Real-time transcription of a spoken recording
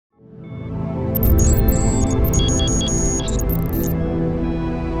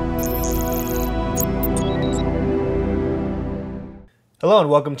Hello and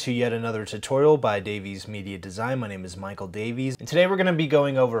welcome to yet another tutorial by Davies Media Design. My name is Michael Davies, and today we're going to be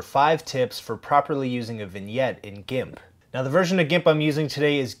going over 5 tips for properly using a vignette in GIMP. Now the version of GIMP I'm using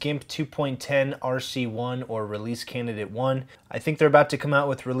today is GIMP 2.10 RC1 or Release Candidate 1. I think they're about to come out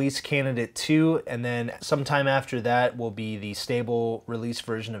with Release Candidate 2, and then sometime after that will be the stable release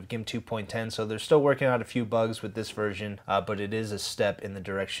version of GIMP 2.10. So they're still working out a few bugs with this version, but it is a step in the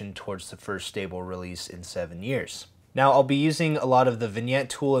direction towards the first stable release in 7 years. Now I'll be using a lot of the Vignette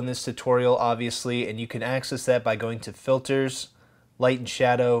tool in this tutorial, obviously, and you can access that by going to Filters, Light and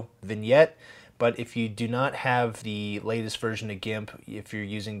Shadow, Vignette. But if you do not have the latest version of GIMP, if you're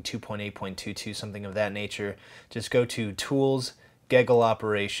using 2.8.22, something of that nature, just go to Tools, Gaggle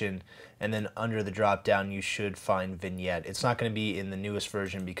Operation, and then under the drop down you should find Vignette. It's not going to be in the newest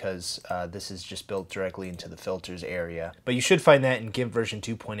version because this is just built directly into the filters area. But you should find that in GIMP version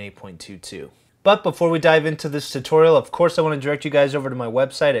 2.8.22. But before we dive into this tutorial, of course I want to direct you guys over to my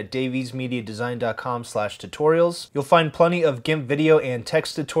website at daviesmediadesign.com/tutorials. You'll find plenty of GIMP video and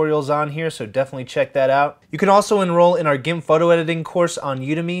text tutorials on here, so definitely check that out. You can also enroll in our GIMP photo editing course on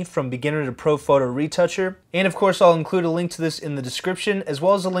Udemy from beginner to pro photo retoucher. And of course I'll include a link to this in the description, as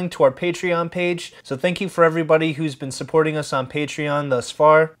well as a link to our Patreon page. So thank you for everybody who's been supporting us on Patreon thus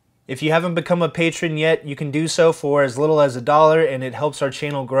far. If you haven't become a patron yet, you can do so for as little as $1, and it helps our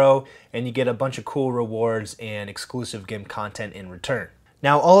channel grow, and you get a bunch of cool rewards and exclusive GIMP content in return.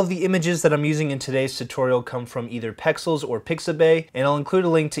 Now, all of the images that I'm using in today's tutorial come from either Pexels or Pixabay, and I'll include a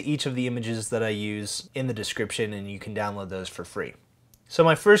link to each of the images that I use in the description, and you can download those for free. So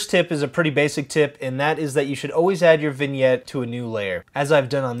my first tip is a pretty basic tip, and that is that you should always add your vignette to a new layer, as I've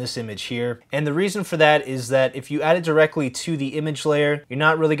done on this image here. And the reason for that is that if you add it directly to the image layer, you're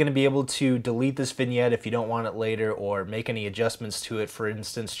not really going to be able to delete this vignette if you don't want it later, or make any adjustments to it, for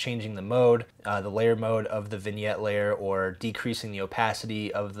instance changing the mode, the layer mode of the vignette layer, or decreasing the opacity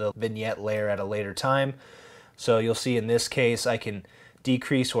of the vignette layer at a later time. So you'll see in this case I can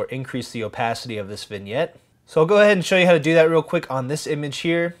decrease or increase the opacity of this vignette. So I'll go ahead and show you how to do that real quick on this image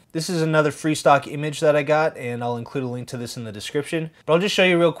here. This is another free stock image that I got, and I'll include a link to this in the description. But I'll just show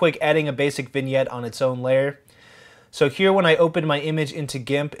you real quick adding a basic vignette on its own layer. So here when I open my image into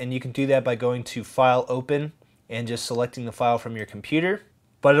GIMP, and you can do that by going to File, Open, and just selecting the file from your computer.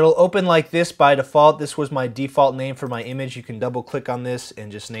 But it'll open like this by default. This was my default name for my image. You can double click on this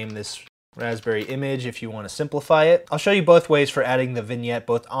and just name this Raspberry image if you want to simplify it. I'll show you both ways for adding the vignette,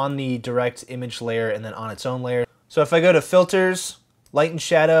 both on the direct image layer and then on its own layer. So if I go to Filters, Light and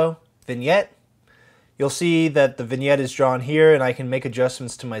Shadow, Vignette, you'll see that the vignette is drawn here, and I can make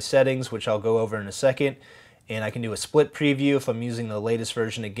adjustments to my settings, which I'll go over in a second. And I can do a split preview if I'm using the latest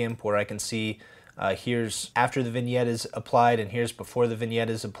version of GIMP, where I can see here's after the vignette is applied and here's before the vignette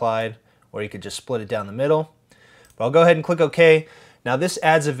is applied, or you could just split it down the middle. But I'll go ahead and click OK. Now this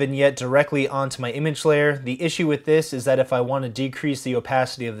adds a vignette directly onto my image layer. The issue with this is that if I want to decrease the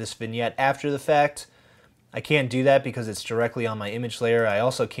opacity of this vignette after the fact, I can't do that because it's directly on my image layer. I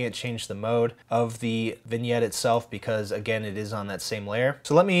also can't change the mode of the vignette itself because, again, it is on that same layer.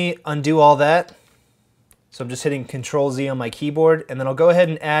 So let me undo all that. So I'm just hitting Control-Z on my keyboard, and then I'll go ahead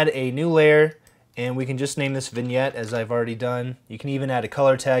and add a new layer, and we can just name this Vignette as I've already done. You can even add a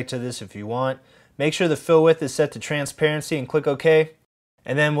color tag to this if you want. Make sure the fill width is set to transparency and click OK.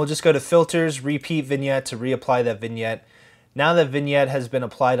 And then we'll just go to Filters, Repeat Vignette to reapply that vignette. Now that vignette has been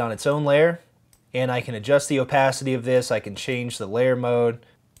applied on its own layer, and I can adjust the opacity of this. I can change the layer mode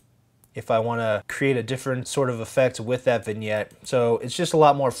if I want to create a different sort of effect with that vignette. So it's just a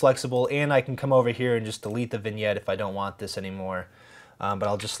lot more flexible, and I can come over here and just delete the vignette if I don't want this anymore. But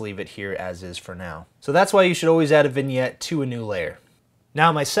I'll just leave it here as is for now. So that's why you should always add a vignette to a new layer.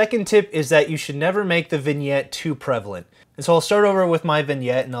 Now my second tip is that you should never make the vignette too prevalent. And so I'll start over with my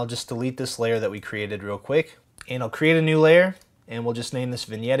vignette, and I'll just delete this layer that we created real quick. And I'll create a new layer, and we'll just name this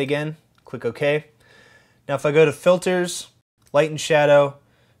Vignette again. Click OK. Now if I go to Filters, Light and Shadow,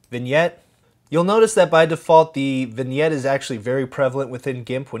 Vignette, you'll notice that by default the vignette is actually very prevalent within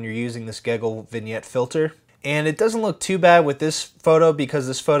GIMP when you're using this Gaggle Vignette filter. And it doesn't look too bad with this photo because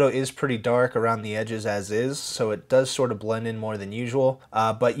this photo is pretty dark around the edges as is, so it does sort of blend in more than usual.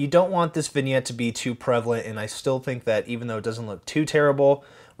 But you don't want this vignette to be too prevalent, and I still think that even though it doesn't look too terrible,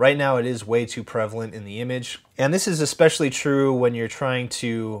 right now it is way too prevalent in the image. And this is especially true when you're trying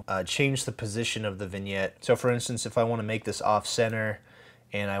to change the position of the vignette. So for instance, if I want to make this off-center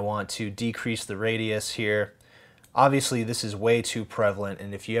and I want to decrease the radius here, obviously this is way too prevalent,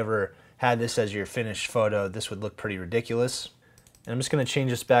 and if you ever had this as your finished photo, this would look pretty ridiculous. And I'm just going to change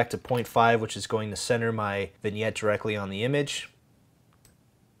this back to 0.5, which is going to center my vignette directly on the image.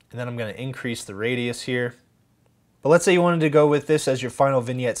 And then I'm going to increase the radius here. But let's say you wanted to go with this as your final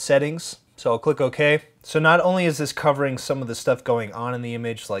vignette settings. So I'll click OK. So not only is this covering some of the stuff going on in the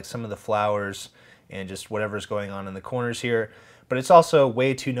image, like some of the flowers and just whatever's going on in the corners here, but it's also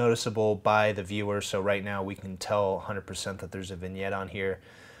way too noticeable by the viewer. So right now we can tell 100% that there's a vignette on here.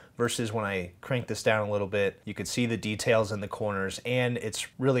 Versus when I crank this down a little bit, you could see the details in the corners, and it's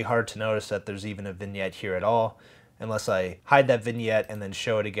really hard to notice that there's even a vignette here at all. Unless I hide that vignette and then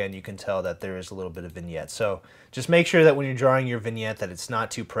show it again, you can tell that there is a little bit of vignette. So just make sure that when you're drawing your vignette that it's not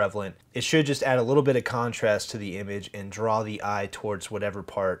too prevalent. It should just add a little bit of contrast to the image and draw the eye towards whatever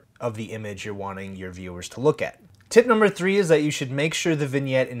part of the image you're wanting your viewers to look at. Tip number 3 is that you should make sure the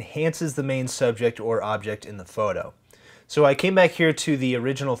vignette enhances the main subject or object in the photo. So I came back here to the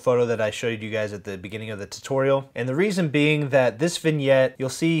original photo that I showed you guys at the beginning of the tutorial, and the reason being that this vignette, you'll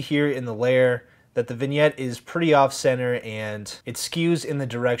see here in the layer that the vignette is pretty off-center and it skews in the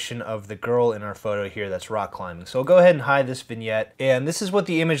direction of the girl in our photo here that's rock climbing. So I'll go ahead and hide this vignette, and this is what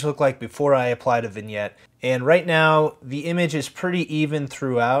the image looked like before I applied a vignette. And right now the image is pretty even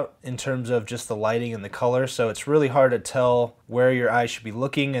throughout in terms of just the lighting and the color, so it's really hard to tell where your eye should be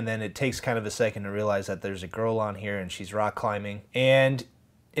looking, and then it takes kind of a second to realize that there's a girl on here and she's rock climbing. And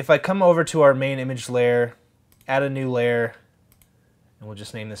if I come over to our main image layer, add a new layer, and we'll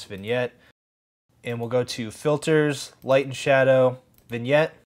just name this vignette, and we'll go to Filters, Light and Shadow,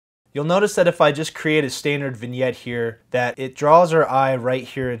 Vignette. You'll notice that if I just create a standard vignette here, that it draws our eye right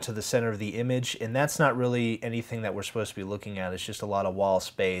here into the center of the image, and that's not really anything that we're supposed to be looking at. It's just a lot of wall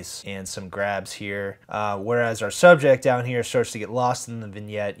space and some grabs here. Whereas our subject down here starts to get lost in the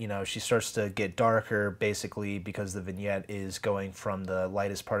vignette. You know, she starts to get darker basically because the vignette is going from the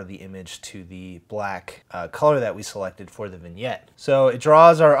lightest part of the image to the black color that we selected for the vignette. So it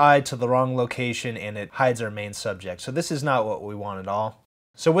draws our eye to the wrong location and it hides our main subject. So this is not what we want at all.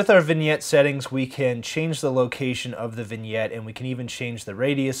 So with our vignette settings, we can change the location of the vignette, and we can even change the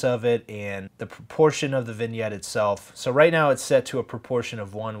radius of it and the proportion of the vignette itself. So right now it's set to a proportion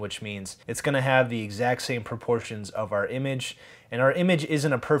of 1, which means it's going to have the exact same proportions of our image. And our image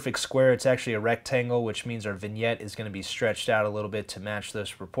isn't a perfect square, it's actually a rectangle, which means our vignette is going to be stretched out a little bit to match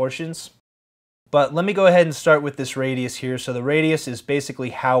those proportions. But let me go ahead and start with this radius here. So the radius is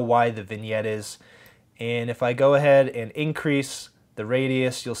basically how wide the vignette is. And if I go ahead and increase the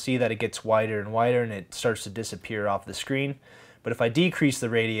radius, you'll see that it gets wider and wider and it starts to disappear off the screen. But if I decrease the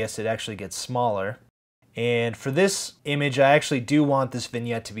radius, it actually gets smaller. And for this image, I actually do want this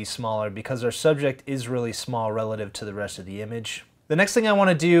vignette to be smaller because our subject is really small relative to the rest of the image. The next thing I want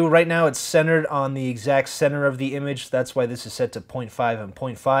to do, right now it's centered on the exact center of the image. That's why this is set to 0.5 and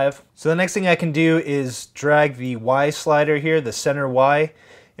 0.5. So the next thing I can do is drag the Y slider here, the center Y.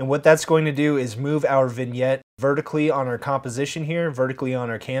 And what that's going to do is move our vignette vertically on our composition here, vertically on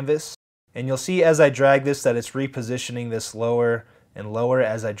our canvas. And you'll see as I drag this that it's repositioning this lower and lower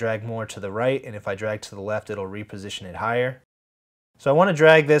as I drag more to the right. And if I drag to the left, it'll reposition it higher. So I want to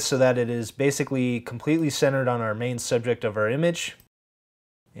drag this so that it is basically completely centered on our main subject of our image.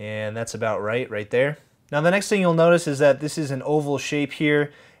 And that's about right there. Now the next thing you'll notice is that this is an oval shape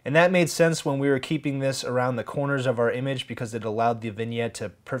here. And that made sense when we were keeping this around the corners of our image because it allowed the vignette to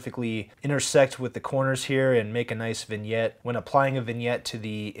perfectly intersect with the corners here and make a nice vignette when applying a vignette to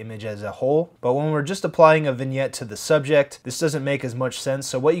the image as a whole. But when we're just applying a vignette to the subject, this doesn't make as much sense.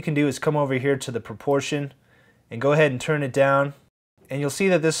 So what you can do is come over here to the proportion and go ahead and turn it down. And you'll see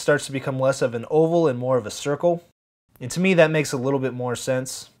that this starts to become less of an oval and more of a circle. And to me, that makes a little bit more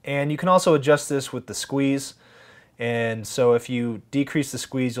sense. And you can also adjust this with the squeeze. And so if you decrease the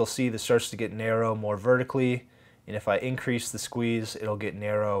squeeze, you'll see this starts to get narrow more vertically. And if I increase the squeeze, it'll get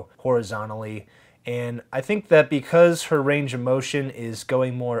narrow horizontally. And I think that because her range of motion is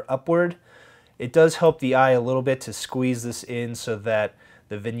going more upward, it does help the eye a little bit to squeeze this in so that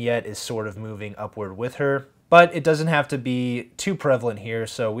the vignette is sort of moving upward with her. But it doesn't have to be too prevalent here,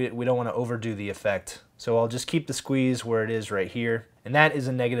 so we don't want to overdo the effect. So I'll just keep the squeeze where it is right here. And that is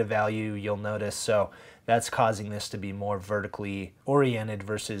a negative value, you'll notice. So that's causing this to be more vertically oriented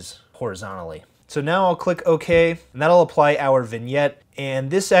versus horizontally. So now I'll click OK, and that'll apply our vignette. And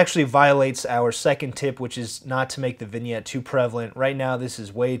this actually violates our second tip, which is not to make the vignette too prevalent. Right now, this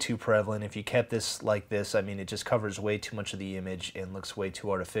is way too prevalent. If you kept this like this, I mean, it just covers way too much of the image and looks way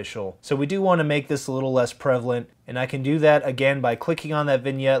too artificial. So we do want to make this a little less prevalent. And I can do that again by clicking on that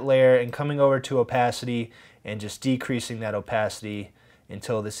vignette layer and coming over to opacity and just decreasing that opacity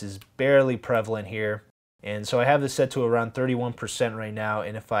until this is barely prevalent here. And so I have this set to around 31% right now.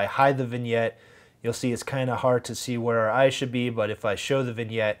 And if I hide the vignette, you'll see it's kind of hard to see where our eyes should be, but if I show the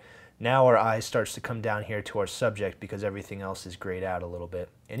vignette, now our eye starts to come down here to our subject because everything else is grayed out a little bit.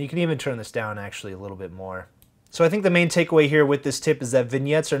 And you can even turn this down actually a little bit more. So I think the main takeaway here with this tip is that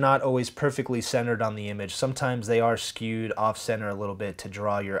vignettes are not always perfectly centered on the image. Sometimes they are skewed off center a little bit to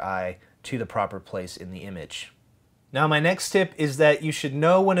draw your eye to the proper place in the image. Now my next tip is that you should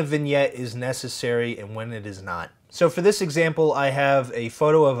know when a vignette is necessary and when it is not. So for this example, I have a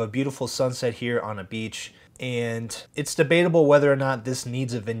photo of a beautiful sunset here on a beach, and it's debatable whether or not this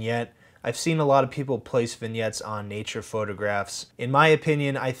needs a vignette. I've seen a lot of people place vignettes on nature photographs. In my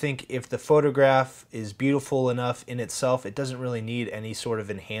opinion, I think if the photograph is beautiful enough in itself, it doesn't really need any sort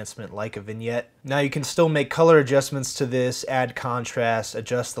of enhancement like a vignette. Now you can still make color adjustments to this, add contrast,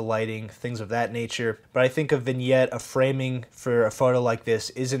 adjust the lighting, things of that nature. But I think a vignette, a framing for a photo like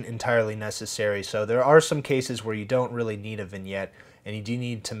this isn't entirely necessary. So there are some cases where you don't really need a vignette, and you do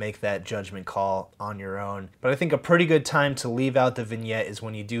need to make that judgment call on your own. But I think a pretty good time to leave out the vignette is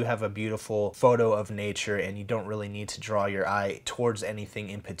when you do have a beautiful photo of nature and you don't really need to draw your eye towards anything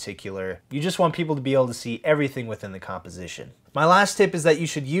in particular. You just want people to be able to see everything within the composition. My last tip is that you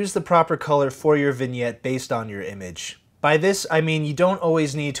should use the proper color for your vignette based on your image. By this, I mean you don't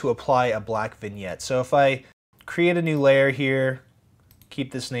always need to apply a black vignette. So if I create a new layer here,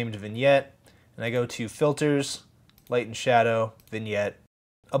 keep this named Vignette, and I go to Filters, Light and Shadow, Vignette.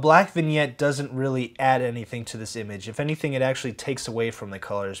 A black vignette doesn't really add anything to this image. If anything, it actually takes away from the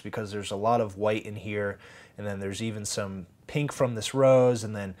colors because there's a lot of white in here, and then there's even some pink from this rose,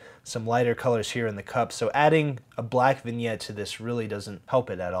 and then some lighter colors here in the cup. So adding a black vignette to this really doesn't help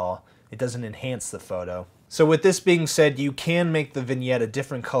it at all. It doesn't enhance the photo. So with this being said, you can make the vignette a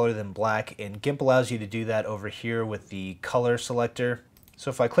different color than black, and GIMP allows you to do that over here with the color selector. So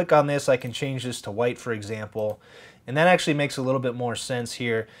if I click on this, I can change this to white, for example, and that actually makes a little bit more sense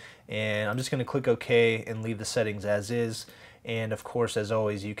here. And I'm just going to click OK and leave the settings as is. And of course, as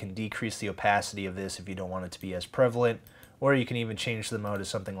always, you can decrease the opacity of this if you don't want it to be as prevalent, or you can even change the mode to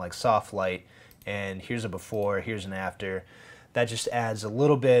something like soft light. And here's a before, here's an after. That just adds a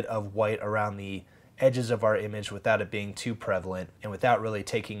little bit of white around the edges of our image without it being too prevalent and without really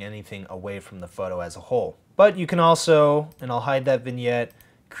taking anything away from the photo as a whole. But you can also, and I'll hide that vignette,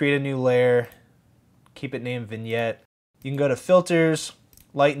 create a new layer, keep it named Vignette. You can go to Filters,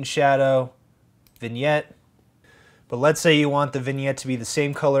 Light and Shadow, Vignette. But let's say you want the vignette to be the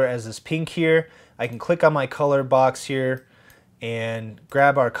same color as this pink here. I can click on my color box here and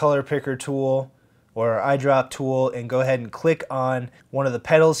grab our color picker tool or our eyedrop tool and go ahead and click on one of the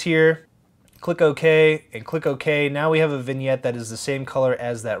petals here. Click OK and click OK. Now we have a vignette that is the same color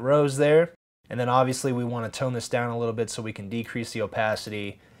as that rose there. And then obviously we want to tone this down a little bit so we can decrease the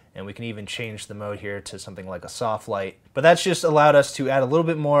opacity, and we can even change the mode here to something like a soft light. But that's just allowed us to add a little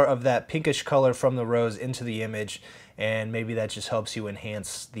bit more of that pinkish color from the rose into the image, and maybe that just helps you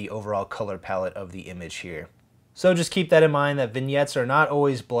enhance the overall color palette of the image here. So just keep that in mind, that vignettes are not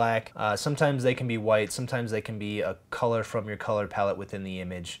always black. Sometimes they can be white, sometimes they can be a color from your color palette within the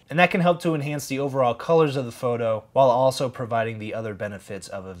image. And that can help to enhance the overall colors of the photo while also providing the other benefits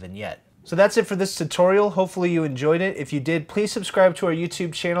of a vignette. So that's it for this tutorial. Hopefully you enjoyed it. If you did, please subscribe to our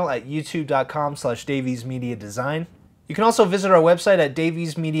YouTube channel at youtube.com/daviesmediadesign. You can also visit our website at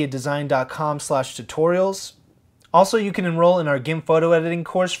daviesmediadesign.com/tutorials. Also, you can enroll in our GIMP photo editing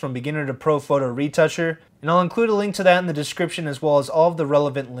course from beginner to pro photo retoucher, and I'll include a link to that in the description as well as all of the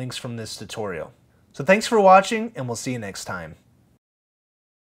relevant links from this tutorial. So thanks for watching, and we'll see you next time.